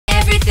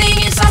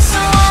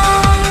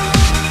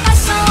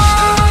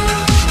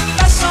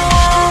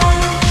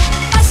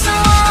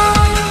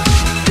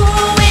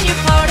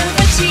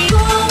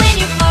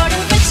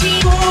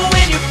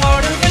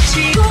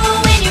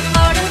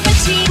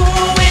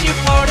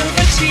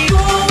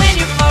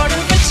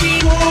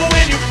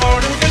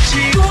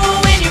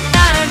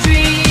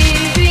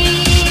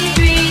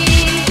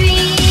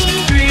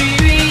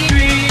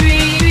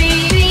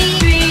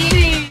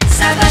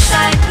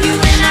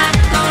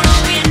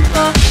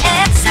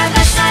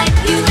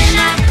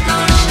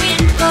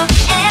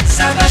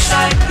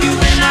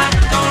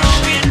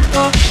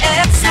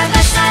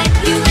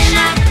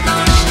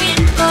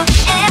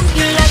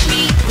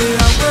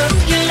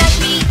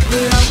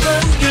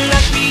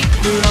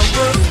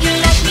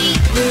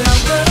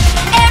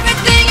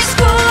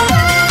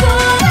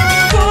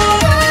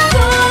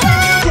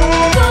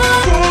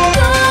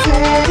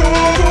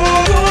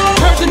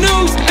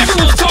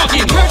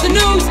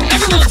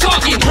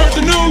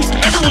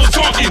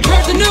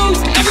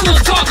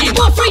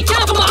free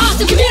time for my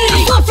awesome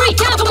community. More free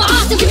time for my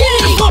awesome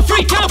community. More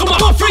free time for my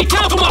more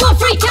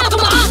free time.